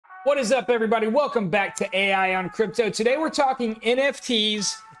What is up, everybody? Welcome back to AI on Crypto. Today we're talking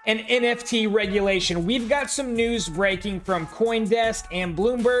NFTs and NFT regulation. We've got some news breaking from CoinDesk and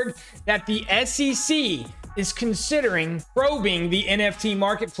Bloomberg that the SEC is considering probing the NFT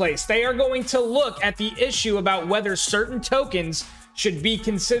marketplace. They are going to look at the issue about whether certain tokens should be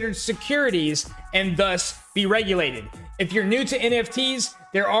considered securities and thus be regulated. If you're new to NFTs,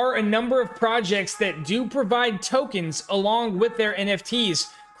 there are a number of projects that do provide tokens along with their NFTs,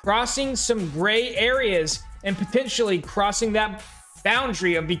 crossing some gray areas and potentially crossing that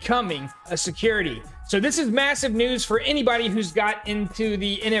boundary of becoming a security. So this is massive news for anybody who's got into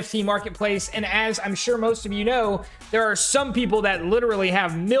the NFT marketplace. And as I'm sure most of you know, there are some people that literally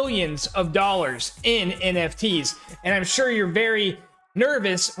have millions of dollars in NFTs. And I'm sure you're very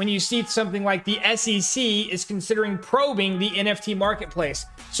nervous when you see something like the SEC is considering probing the NFT marketplace.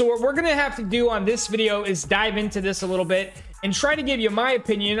 So what we're gonna have to do on this video is dive into this a little bit and try to give you my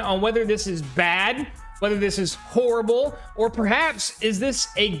opinion on whether this is bad, whether this is horrible, or perhaps is this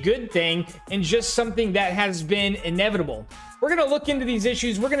a good thing and just something that has been inevitable. We're gonna look into these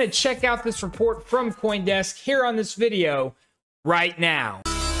issues. We're gonna check out this report from CoinDesk here on this video right now.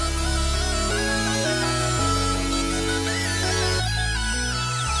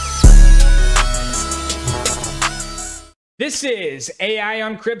 This is AI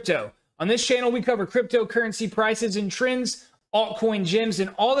on Crypto. On this channel, we cover cryptocurrency prices and trends, altcoin gems,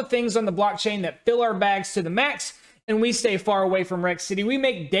 and all the things on the blockchain that fill our bags to the max, and we stay far away from Rex City. We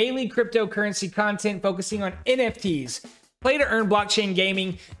make daily cryptocurrency content focusing on NFTs, play to earn blockchain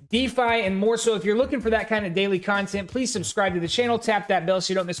gaming, DeFi, and more. So if you're looking for that kind of daily content, please subscribe to the channel, tap that bell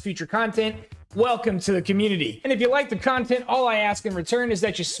so you don't miss future content. Welcome to the community. And if you like the content, all I ask in return is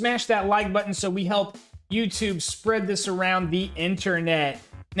that you smash that like button so we help YouTube spread this around the internet.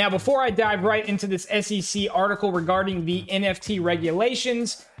 Now, before I dive right into this SEC article regarding the NFT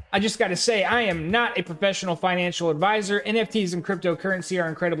regulations, I just got to say, I am not a professional financial advisor. NFTs and cryptocurrency are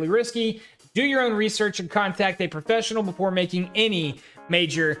incredibly risky. Do your own research and contact a professional before making any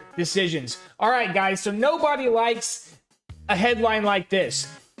major decisions. All right, guys, so nobody likes a headline like this: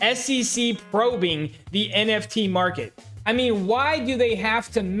 SEC probing the NFT market. I mean, why do they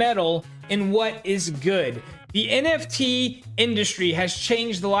have to meddle in what is good? The NFT industry has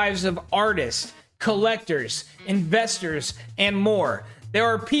changed the lives of artists, collectors, investors, and more. There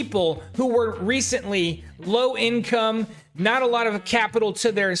are people who were recently low income, not a lot of capital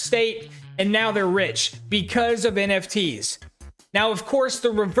to their estate, and now they're rich because of NFTs. Now, of course,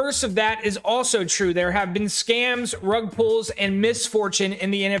 the reverse of that is also true. There have been scams, rug pulls, and misfortune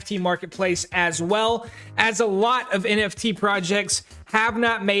in the NFT marketplace as well, as a lot of NFT projects have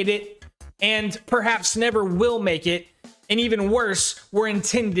not made it and perhaps never will make it. And even worse, were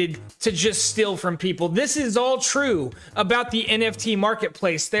intended to just steal from people. This is all true about the NFT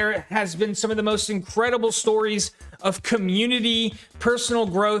marketplace. There has been some of the most incredible stories of community, personal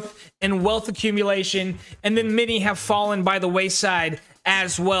growth, and wealth accumulation, and then many have fallen by the wayside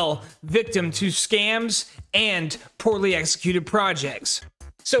as well, victim to scams and poorly executed projects.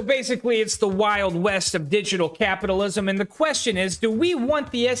 So basically, it's the wild west of digital capitalism, and the question is, do we want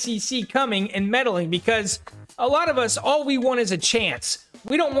the SEC coming and meddling? Because a lot of us, all we want is a chance.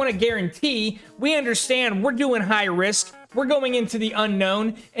 We don't want a guarantee. We understand we're doing high risk. We're going into the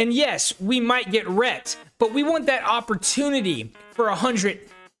unknown. And yes, we might get wrecked, but we want that opportunity for 100,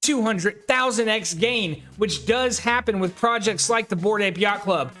 200, 1000x gain, which does happen with projects like the Bored Ape Yacht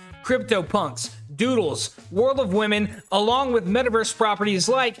Club, CryptoPunks, Doodles, World of Women, along with metaverse properties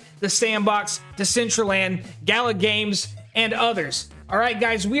like the Sandbox, Decentraland, Gala Games, and others. All right,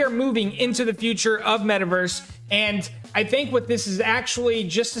 guys, we are moving into the future of metaverse, and I think what this is actually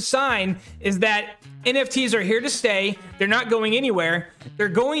just a sign is that NFTs are here to stay. They're not going anywhere. They're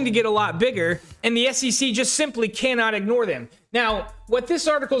going to get a lot bigger, and the SEC just simply cannot ignore them. Now, what this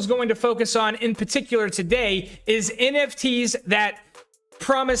article is going to focus on in particular today is NFTs that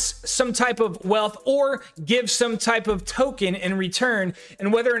promise some type of wealth or give some type of token in return,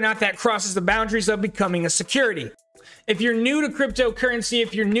 and whether or not that crosses the boundaries of becoming a security. If you're new to cryptocurrency,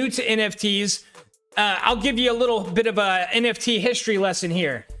 if you're new to NFTs, I'll give you a little bit of a NFT history lesson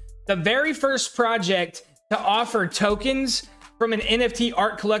here. The very first project to offer tokens from an NFT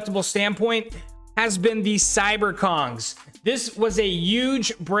art collectible standpoint has been the CyberKongs. This was a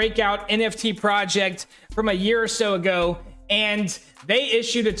huge breakout NFT project from a year or so ago, and they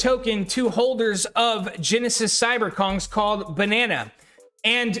issued a token to holders of Genesis CyberKongs called Banana.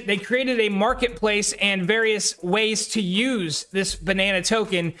 And they created a marketplace and various ways to use this banana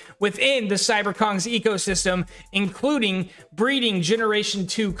token within the CyberKongs ecosystem, including breeding Generation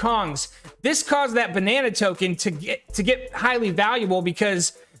 2 Kongs. This caused that banana token to get highly valuable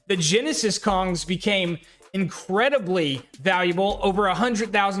because The Genesis Kongs became incredibly valuable, over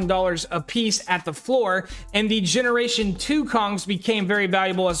 $100,000 a piece at the floor, and the Generation 2 Kongs became very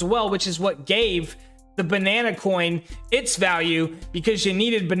valuable as well, which is what gave the banana coin its value, because you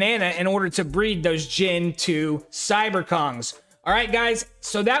needed banana in order to breed those Gen 2 Cyber Kongs. All right, guys,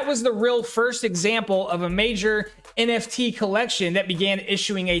 so that was the real first example of a major NFT collection that began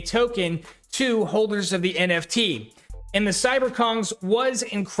issuing a token to holders of the NFT. And the Cyber Kongs was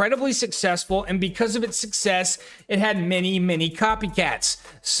incredibly successful, and because of its success, it had many, many copycats.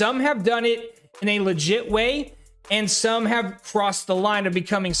 Some have done it in a legit way, and some have crossed the line of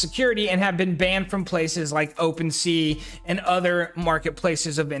becoming security and have been banned from places like OpenSea and other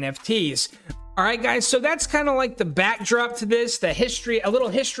marketplaces of NFTs. All right, guys, so that's kind of like the backdrop to this, the history, a little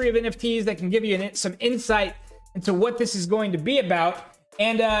history of NFTs that can give you some insight into what this is going to be about.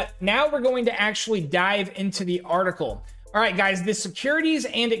 And now we're going to actually dive into the article. All right, guys, the Securities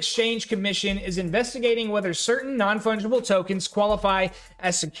and Exchange Commission is investigating whether certain non-fungible tokens qualify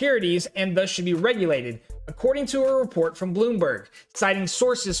as securities and thus should be regulated, according to a report from Bloomberg, citing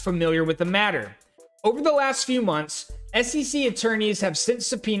sources familiar with the matter. Over the last few months, SEC attorneys have sent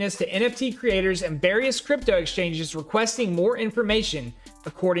subpoenas to NFT creators and various crypto exchanges requesting more information,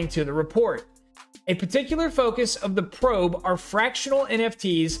 according to the report. A particular focus of the probe are fractional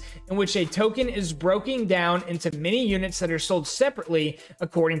NFTs, in which a token is broken down into many units that are sold separately,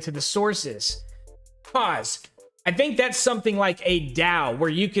 according to the sources. Pause. I think that's something like a DAO, where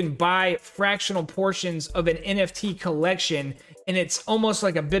you can buy fractional portions of an NFT collection, and it's almost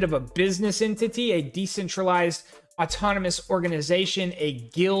like a bit of a business entity, a decentralized autonomous organization, a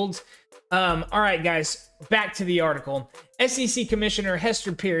guild. All right, guys, back to the article. SEC Commissioner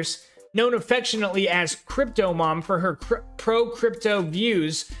Hester Peirce, known affectionately as Crypto Mom for her pro-crypto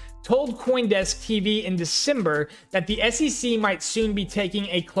views, told CoinDesk TV in December that the SEC might soon be taking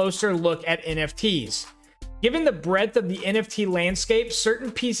a closer look at NFTs. Given the breadth of the NFT landscape,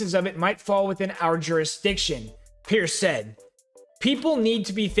 certain pieces of it might fall within our jurisdiction, Peirce said. People need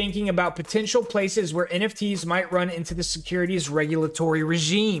to be thinking about potential places where NFTs might run into the securities regulatory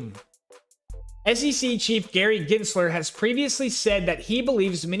regime. SEC Chief Gary Gensler has previously said that he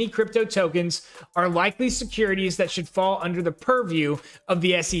believes many crypto tokens are likely securities that should fall under the purview of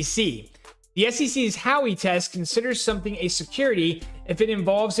the SEC. The SEC's Howey test considers something a security if it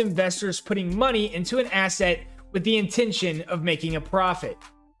involves investors putting money into an asset with the intention of making a profit.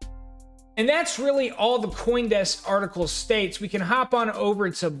 And that's really all the CoinDesk article states. We can hop on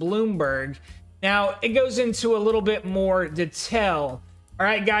over to Bloomberg. Now, it goes into a little bit more detail. All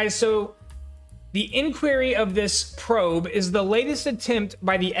right, guys, so the inquiry of this probe is the latest attempt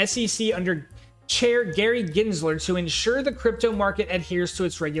by the SEC under Chair Gary Gensler to ensure the crypto market adheres to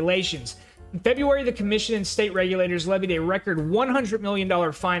its regulations. In February, the commission and state regulators levied a record $100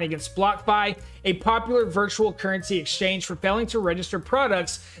 million fine against BlockFi, a popular virtual currency exchange, for failing to register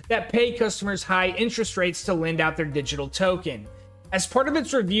products that pay customers high interest rates to lend out their digital token. As part of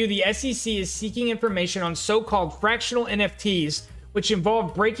its review, the SEC is seeking information on so-called fractional NFTs, which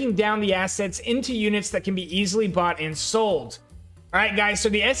involve breaking down the assets into units that can be easily bought and sold. All right, guys, so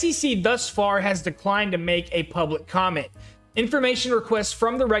the SEC thus far has declined to make a public comment. Information requests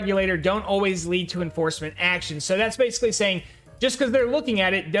from the regulator don't always lead to enforcement action. So that's basically saying just because they're looking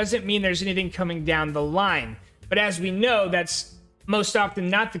at it doesn't mean there's anything coming down the line. But as we know, that's most often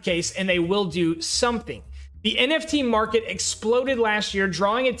not the case, and they will do something. The NFT market exploded last year,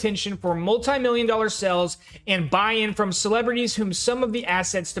 drawing attention for multi-million-dollar sales and buy-in from celebrities whom some of the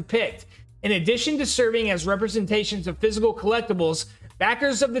assets depict. In addition to serving as representations of physical collectibles,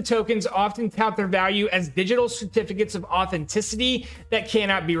 backers of the tokens often tout their value as digital certificates of authenticity that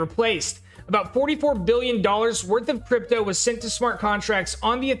cannot be replaced. About $44 billion worth of crypto was sent to smart contracts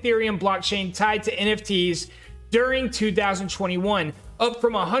on the Ethereum blockchain tied to NFTs during 2021, up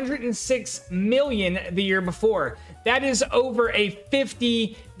from 106 million the year before. That is over a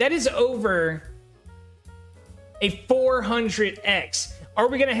 400x. Are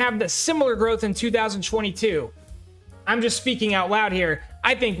we going to have the similar growth in 2022? I'm just speaking out loud here.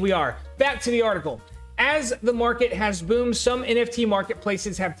 I think we are. Back to the article. As the market has boomed, some NFT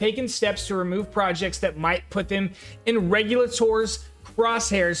marketplaces have taken steps to remove projects that might put them in regulators'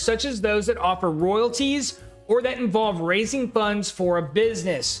 crosshairs, such as those that offer royalties or that involve raising funds for a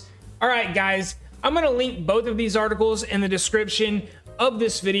business. All right, guys, I'm going to link both of these articles in the description of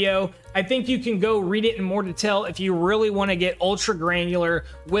this video. I think you can go read it in more detail if you really want to get ultra granular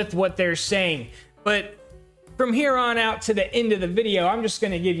with what they're saying. But from here on out to the end of the video, I'm just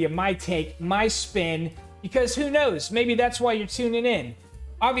going to give you my take, my spin, because who knows? Maybe that's why you're tuning in.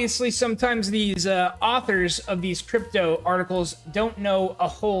 obviously sometimes these authors of these crypto articles don't know a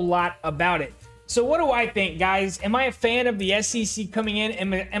whole lot about it. So what do I think, guys? Am I a fan of the SEC coming in?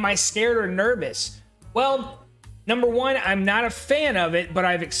 Am I scared or nervous? Well, number one, I'm not a fan of it, but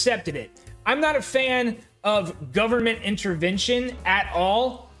I've accepted it. I'm not a fan of government intervention at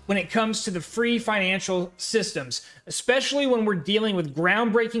all when it comes to the free financial systems, especially when we're dealing with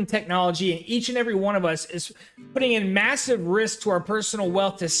groundbreaking technology and each and every one of us is putting in massive risk to our personal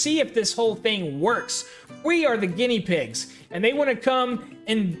wealth to see if this whole thing works. We are the guinea pigs, and they want to come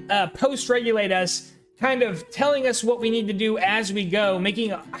and post-regulate us, kind of telling us what we need to do as we go, making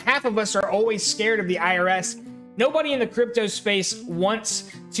half of us are always scared of the IRS. Nobody in the crypto space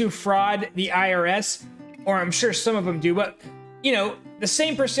wants to fraud the IRS, or I'm sure some of them do, but you know, the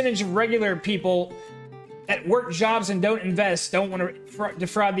same percentage of regular people that work jobs and don't invest don't want to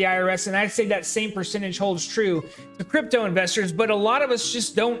defraud the IRS. And I'd say that same percentage holds true to crypto investors, but a lot of us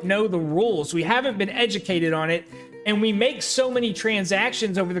just don't know the rules. We haven't been educated on it. And we make so many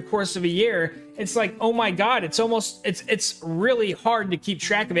transactions over the course of a year. It's like, oh my God, it's really hard to keep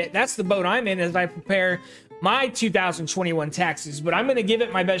track of it. That's the boat I'm in as I prepare my 2021 taxes, but I'm going to give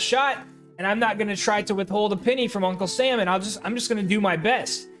it my best shot. And I'm not going to try to withhold a penny from Uncle Sam, and I'm just going to do my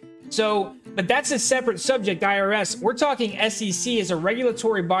best. So, but that's a separate subject, IRS. We're talking SEC as a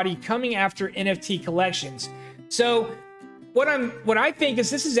regulatory body coming after NFT collections. So what I think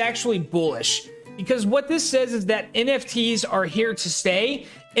is this is actually bullish, because what this says is that NFTs are here to stay.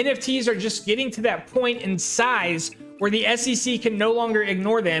 NFTs are just getting to that point in size where the SEC can no longer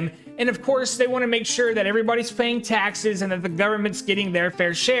ignore them. And of course, they want to make sure that everybody's paying taxes and that the government's getting their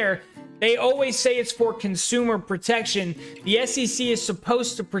fair share. They always say it's for consumer protection. The SEC is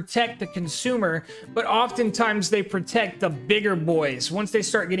supposed to protect the consumer, but oftentimes they protect the bigger boys once they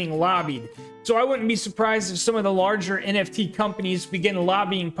start getting lobbied. So I wouldn't be surprised if some of the larger NFT companies begin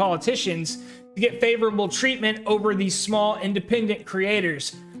lobbying politicians to get favorable treatment over these small independent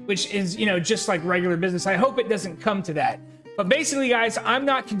creators, which is, you know, just like regular business. I hope it doesn't come to that. But basically, guys, I'm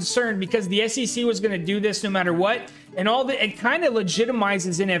not concerned because the SEC was going to do this no matter what. And it kind of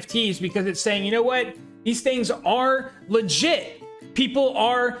legitimizes NFTs because it's saying, you know what? These things are legit. People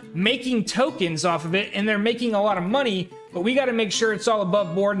are making tokens off of it and they're making a lot of money, but we got to make sure it's all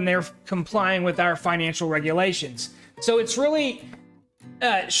above board and they're complying with our financial regulations. So it's really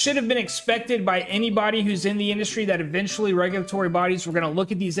should have been expected by anybody who's in the industry that eventually regulatory bodies were going to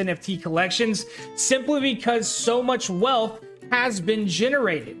look at these NFT collections simply because so much wealth has been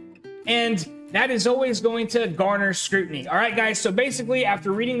generated. And that is always going to garner scrutiny. All right, guys. So basically,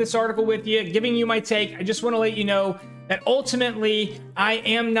 after reading this article with you, giving you my take, I just want to let you know that ultimately, I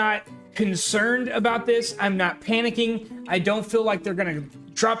am not concerned about this. I'm not panicking. I don't feel like they're going to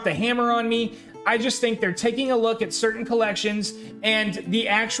drop the hammer on me. I just think they're taking a look at certain collections, and the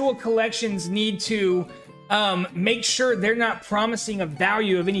actual collections need to make sure they're not promising a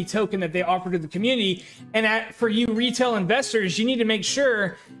value of any token that they offer to the community. And for you retail investors, you need to make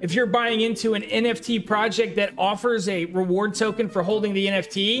sure if you're buying into an NFT project that offers a reward token for holding the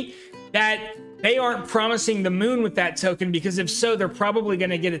NFT, that they aren't promising the moon with that token, because if so, they're probably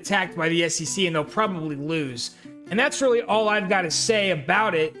going to get attacked by the SEC and they'll probably lose. And that's really all I've got to say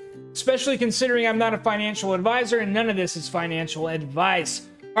about it, especially considering I'm not a financial advisor and none of this is financial advice.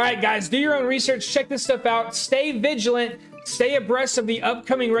 All right, guys, do your own research. Check this stuff out. Stay vigilant. Stay abreast of the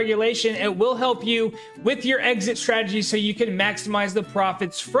upcoming regulation. It will help you with your exit strategy so you can maximize the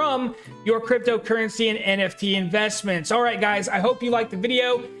profits from your cryptocurrency and NFT investments. All right, guys, I hope you liked the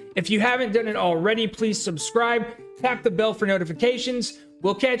video. If you haven't done it already, please subscribe. Tap the bell for notifications.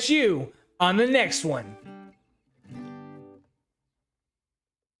 We'll catch you on the next one.